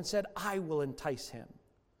Lord, and said, I will entice him.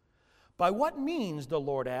 By what means, the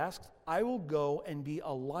Lord asked, I will go and be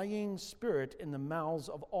a lying spirit in the mouths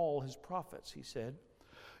of all his prophets, he said.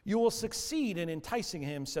 You will succeed in enticing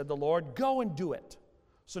him, said the Lord. Go and do it.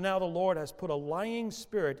 So now the Lord has put a lying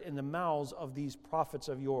spirit in the mouths of these prophets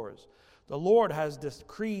of yours. The Lord has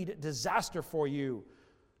decreed disaster for you.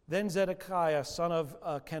 Then Zedekiah, son of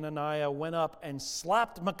Kenaniah, went up and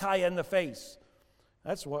slapped Micaiah in the face.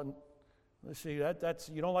 That's what, let's see, that's,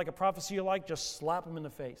 you don't like a prophecy you like, just slap him in the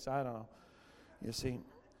face. I don't know. You see.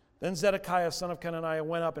 Then Zedekiah, son of Kenaniah,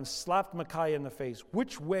 went up and slapped Micaiah in the face.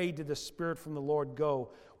 Which way did the Spirit from the Lord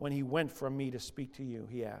go when he went from me to speak to you?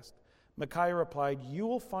 He asked. Micaiah replied, you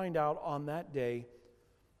will find out on that day,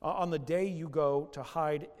 on the day you go to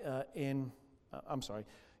hide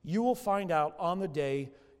you will find out on the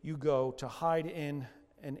day you go to hide in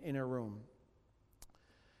an inner room.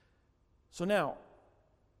 So now,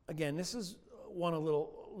 again, this is one a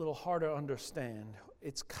little hard to understand.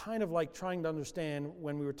 It's kind of like trying to understand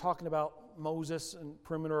when we were talking about Moses and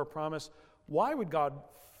perimeter of promise. Why would God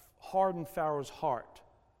harden Pharaoh's heart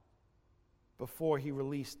before he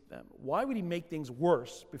released them? Why would he make things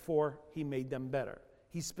worse before he made them better?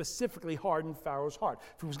 He specifically hardened Pharaoh's heart.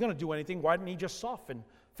 If he was going to do anything, why didn't he just soften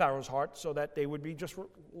Pharaoh's heart so that they would be just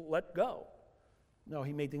let go? No,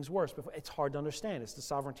 he made things worse. It's hard to understand. It's the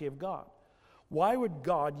sovereignty of God. Why would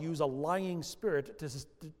God use a lying spirit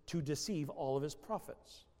to deceive all of his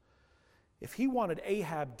prophets? If he wanted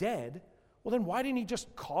Ahab dead, well then why didn't he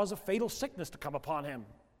just cause a fatal sickness to come upon him?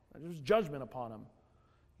 There was judgment upon him,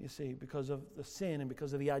 you see, because of the sin and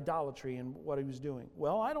because of the idolatry and what he was doing.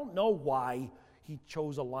 Well, I don't know why he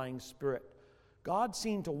chose a lying spirit. God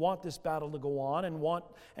seemed to want this battle to go on,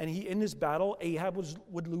 and in this battle Ahab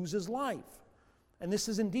would lose his life. And this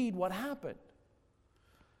is indeed what happened.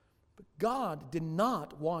 But God did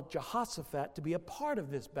not want Jehoshaphat to be a part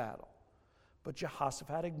of this battle. But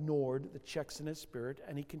Jehoshaphat ignored the checks in his spirit,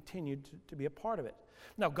 and he continued to be a part of it.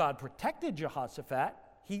 Now, God protected Jehoshaphat.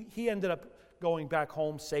 He ended up going back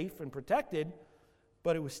home safe and protected,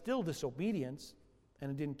 but it was still disobedience,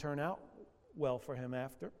 and it didn't turn out well for him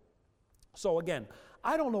after. So again,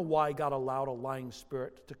 I don't know why God allowed a lying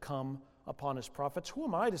spirit to come upon his prophets. Who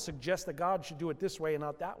am I to suggest that God should do it this way and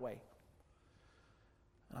not that way?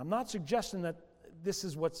 And I'm not suggesting that this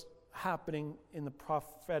is what's happening in the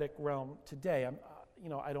prophetic realm today.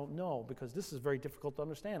 I don't know, because this is very difficult to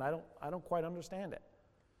understand. I don't quite understand it.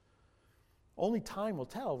 Only time will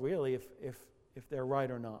tell, really, if they're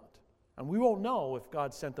right or not. And we won't know if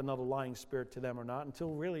God sent another lying spirit to them or not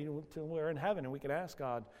until we're in heaven and we can ask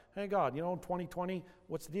God, hey God, in 2020,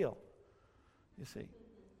 what's the deal? You see.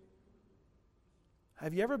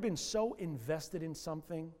 Have you ever been so invested in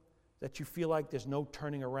something that you feel like there's no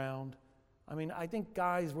turning around? I mean, I think,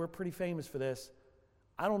 guys, we're pretty famous for this.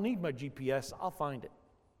 I don't need my GPS, I'll find it.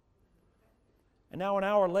 And now an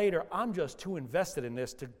hour later, I'm just too invested in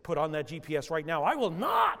this to put on that GPS right now. I will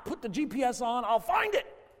not put the GPS on, I'll find it.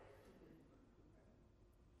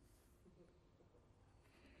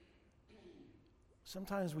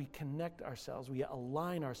 Sometimes we connect ourselves, we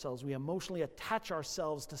align ourselves, we emotionally attach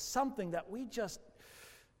ourselves to something that we just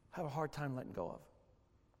have a hard time letting go of.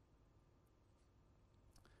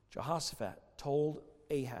 Jehoshaphat told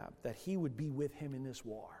Ahab that he would be with him in this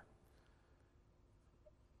war.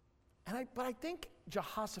 But I think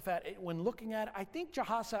Jehoshaphat, when looking at it, I think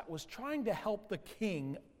Jehoshaphat was trying to help the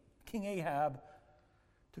King Ahab,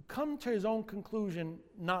 to come to his own conclusion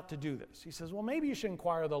not to do this. He says, well, maybe you should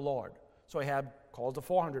inquire of the Lord. So Ahab calls the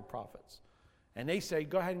 400 prophets. And they say,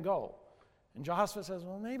 go ahead and go. And Jehoshaphat says,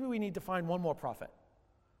 well, maybe we need to find one more prophet.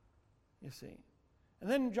 You see. And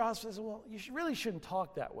then Jehoshaphat says, well, you really shouldn't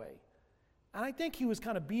talk that way. And I think he was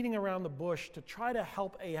kind of beating around the bush to try to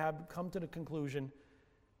help Ahab come to the conclusion,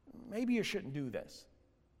 maybe you shouldn't do this.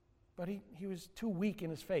 But he was too weak in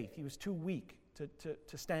his faith. He was too weak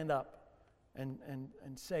to stand up and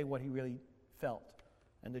say what he really felt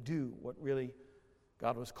and to do what really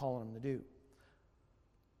God was calling him to do.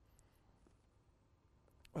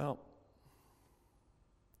 Well,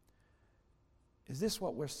 is this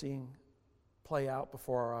what we're seeing play out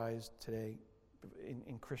before our eyes today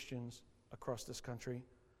in Christians across this country?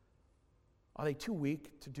 Are they too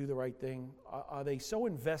weak to do the right thing? Are they so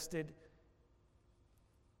invested,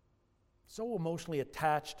 so emotionally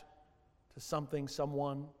attached to something,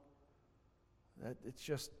 someone, that it's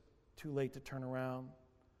just too late to turn around?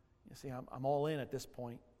 You see, I'm all in at this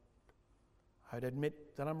point. I'd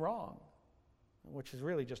admit that I'm wrong, which is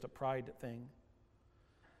really just a pride thing.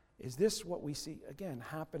 Is this what we see, again,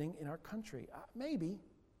 happening in our country? Maybe.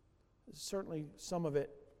 There's certainly some of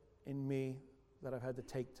it in me that I've had to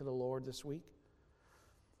take to the Lord this week.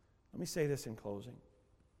 Let me say this in closing.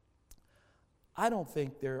 I don't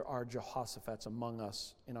think there are Jehoshaphat's among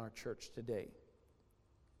us in our church today,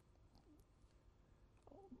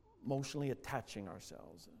 emotionally attaching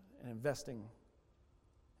ourselves and investing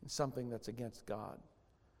in something that's against God.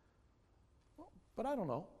 But I don't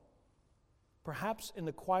know. Perhaps in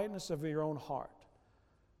the quietness of your own heart,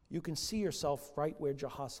 you can see yourself right where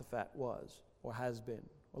Jehoshaphat was or has been,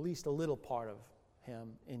 or at least a little part of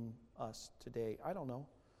him in us today. I don't know.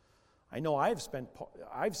 I know I've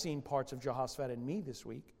seen parts of Jehoshaphat in me this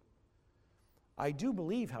week. I do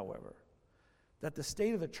believe, however, that the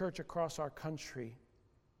state of the church across our country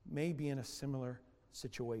may be in a similar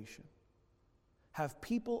situation. Have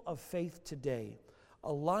people of faith today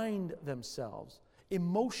aligned themselves,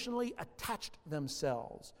 emotionally attached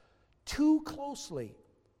themselves too closely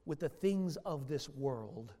with the things of this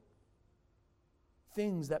world?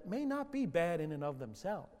 Things that may not be bad in and of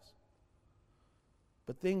themselves,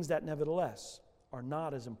 but things that nevertheless are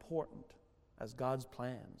not as important as God's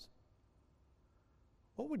plans.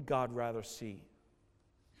 What would God rather see?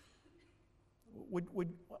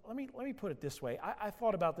 let me put it this way. I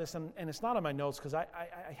thought about this, and it's not on my notes because I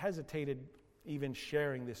hesitated even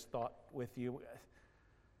sharing this thought with you.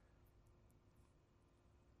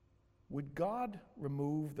 Would God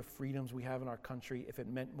remove the freedoms we have in our country if it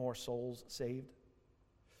meant more souls saved?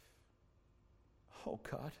 Oh,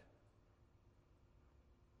 God.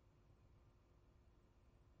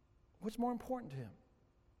 What's more important to him?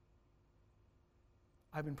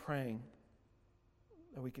 I've been praying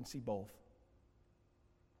that we can see both.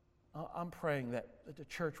 I'm praying that the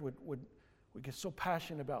church would get so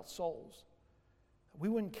passionate about souls that we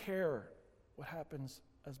wouldn't care what happens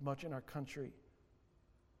as much in our country,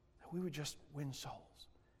 that we would just win souls,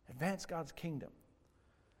 advance God's kingdom,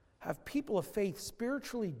 have people of faith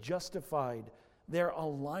spiritually justified their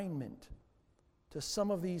alignment to some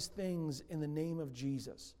of these things in the name of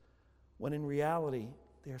Jesus, when in reality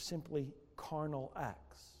they are simply carnal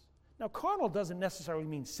acts. Now, carnal doesn't necessarily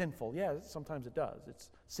mean sinful. Yeah, sometimes it does. It's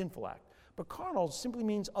a sinful act. But carnal simply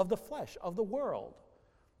means of the flesh, of the world.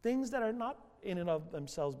 Things that are not in and of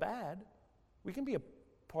themselves bad. We can be a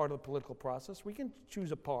part of the political process. We can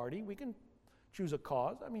choose a party. We can choose a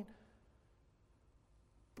cause.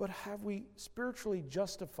 But have we spiritually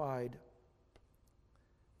justified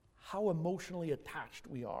how emotionally attached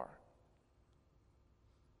we are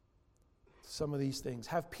to some of these things?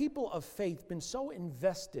 Have people of faith been so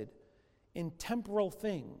invested in temporal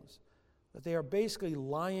things that they are basically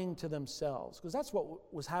lying to themselves? Because that's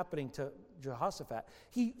what was happening to Jehoshaphat.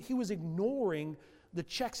 He was ignoring the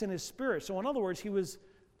checks in his spirit. So in other words, he was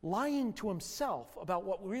lying to himself about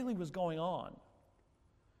what really was going on.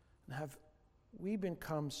 And have we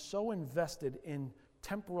become so invested in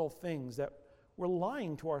temporal things that we're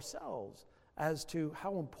lying to ourselves as to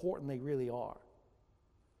how important they really are?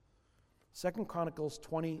 2 Chronicles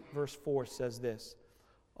 20 verse 4 says this: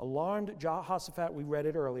 Alarmed Jehoshaphat, we read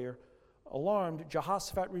it earlier, alarmed,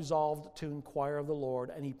 Jehoshaphat resolved to inquire of the Lord,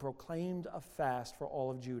 and he proclaimed a fast for all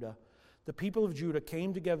of Judah. The people of Judah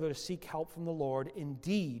came together to seek help from the Lord.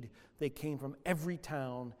 Indeed, they came from every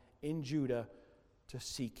town in Judah to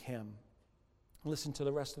seek him. Listen to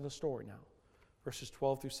the rest of the story now. Verses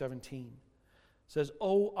 12 through 17. It says,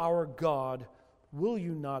 O our God, will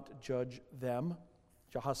you not judge them?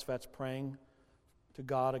 Jehoshaphat's praying to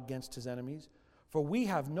God against his enemies. For we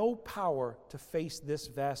have no power to face this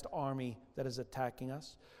vast army that is attacking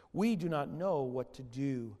us. We do not know what to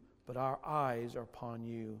do, but our eyes are upon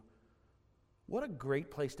you. What a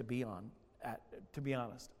great place to be to be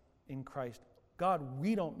honest, in Christ. God,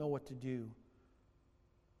 we don't know what to do,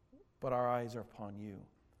 but our eyes are upon you.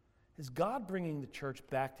 Is God bringing the church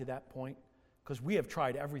back to that point? Because we have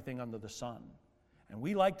tried everything under the sun. And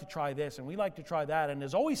we like to try this, and we like to try that, and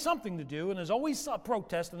there's always something to do, and there's always a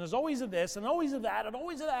protest, and there's always a this, and always a that, and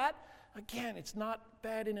always a that. Again, it's not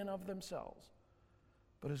bad in and of themselves.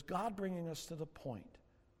 But is God bringing us to the point,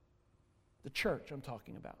 the church I'm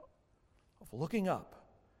talking about, of looking up,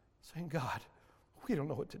 saying, God, we don't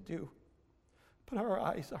know what to do, but our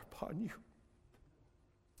eyes are upon you.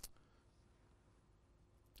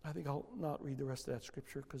 I think I'll not read the rest of that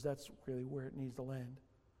scripture because that's really where it needs to land.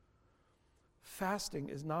 Fasting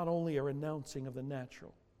is not only a renouncing of the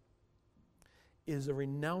natural, it is a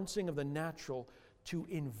renouncing of the natural to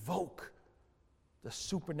invoke the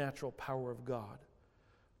supernatural power of God.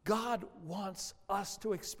 God wants us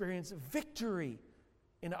to experience victory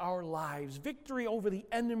in our lives, victory over the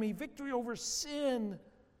enemy, victory over sin.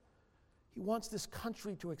 He wants this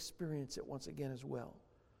country to experience it once again as well.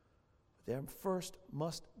 But there first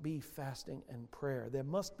must be fasting and prayer. There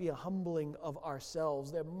must be a humbling of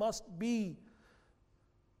ourselves. There must be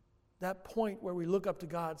that point where we look up to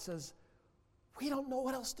God and says, we don't know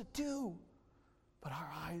what else to do, but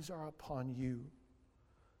our eyes are upon you.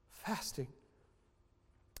 Fasting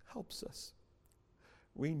helps us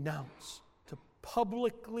renounce, to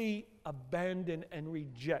publicly abandon and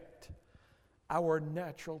reject our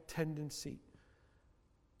natural tendency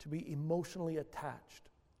to be emotionally attached,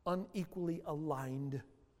 unequally aligned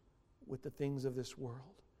with the things of this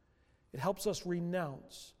world. It helps us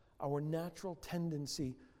renounce our natural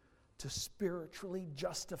tendency to spiritually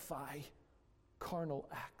justify carnal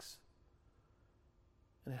acts.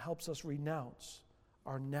 And it helps us renounce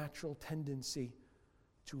our natural tendency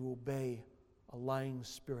to obey a lying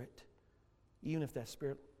spirit, even if that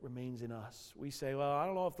spirit remains in us. We say, well, I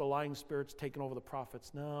don't know if the lying spirit's taken over the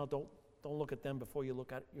prophets. No, don't look at them before you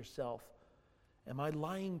look at yourself. Am I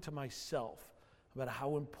lying to myself about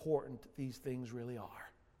how important these things really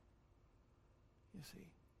are? You see,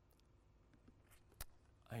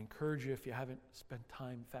 I encourage you, if you haven't spent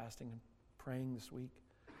time fasting and praying this week,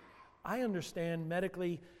 I understand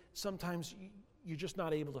medically sometimes you're just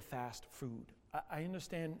not able to fast food. I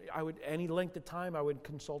understand. Any length of time, I would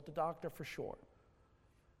consult the doctor for sure.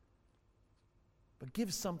 But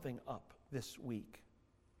give something up this week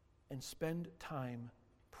and spend time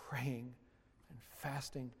praying and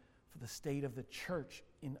fasting for the state of the church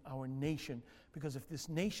in our nation. Because if this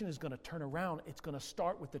nation is going to turn around, it's going to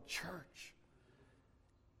start with the church.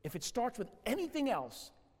 If it starts with anything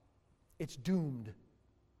else, it's doomed.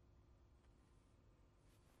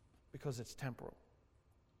 Because it's temporal.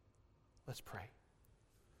 Let's pray.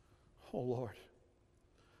 Oh Lord,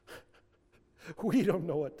 we don't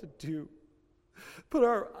know what to do, but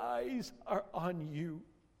our eyes are on you,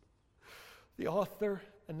 the author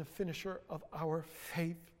and the finisher of our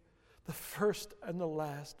faith, the first and the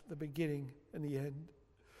last, the beginning and the end.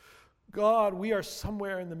 God, we are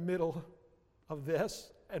somewhere in the middle of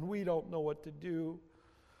this, and we don't know what to do.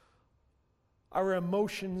 Our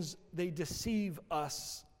emotions, they deceive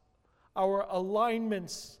us. Our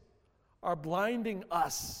alignments are blinding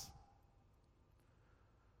us.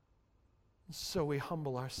 So we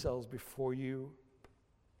humble ourselves before you.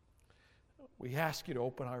 We ask you to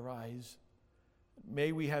open our eyes.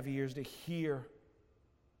 May we have ears to hear.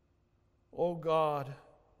 Oh God,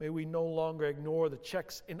 may we no longer ignore the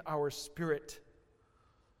checks in our spirit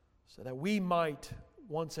so that we might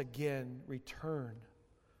once again return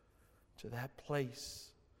to that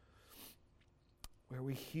place where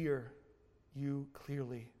we hear you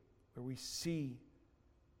clearly, where we see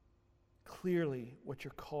clearly what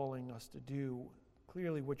you're calling us to do,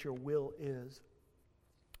 clearly what your will is.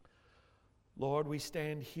 Lord, we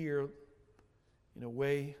stand here in a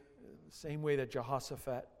way, the same way that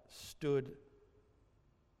Jehoshaphat stood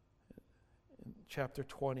in chapter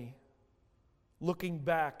 20, looking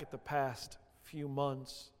back at the past few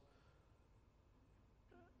months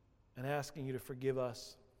and asking you to forgive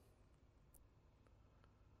us,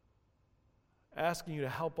 asking you to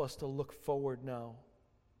help us to look forward now,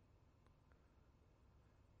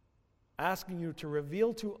 asking you to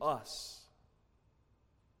reveal to us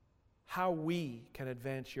how we can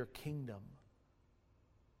advance your kingdom,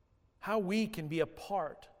 how we can be a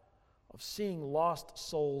part of seeing lost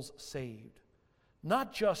souls saved,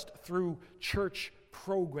 not just through church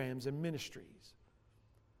programs and ministries,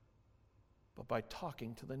 but by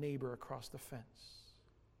talking to the neighbor across the fence,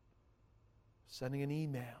 sending an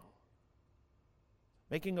email,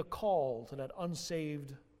 making a call to that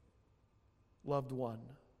unsaved loved one,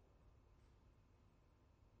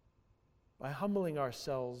 by humbling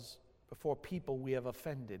ourselves before people we have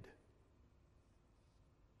offended.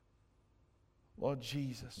 Lord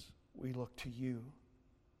Jesus, we look to you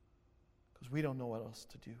because we don't know what else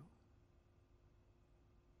to do.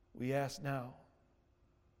 We ask now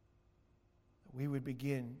that we would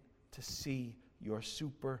begin to see your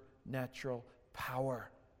supernatural power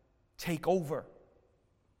take over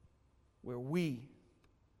where we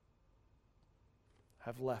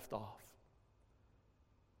have left off.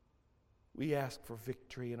 We ask for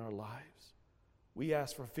victory in our lives. We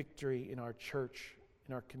ask for victory in our church,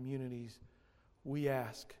 in our communities. We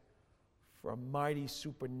ask for a mighty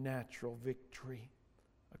supernatural victory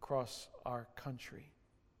across our country.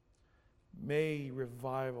 May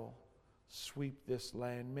revival sweep this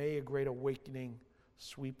land. May a great awakening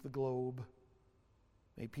sweep the globe.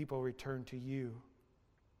 May people return to you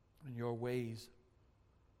and your ways.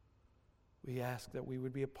 We ask that we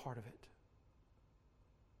would be a part of it.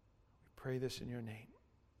 We pray this in your name.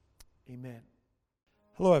 Amen.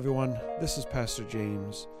 Hello, everyone. This is Pastor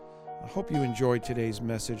James. I hope you enjoyed today's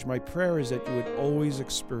message. My prayer is that you would always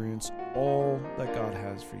experience all that God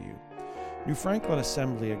has for you. New Franklin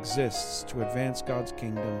Assembly exists to advance God's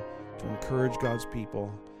kingdom, to encourage God's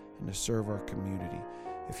people, and to serve our community.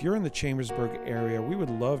 If you're in the Chambersburg area, we would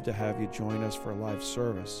love to have you join us for a live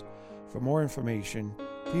service. For more information,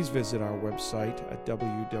 please visit our website at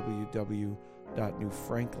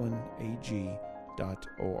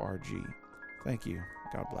www.newfranklinag.org. Thank you.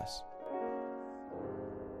 God bless.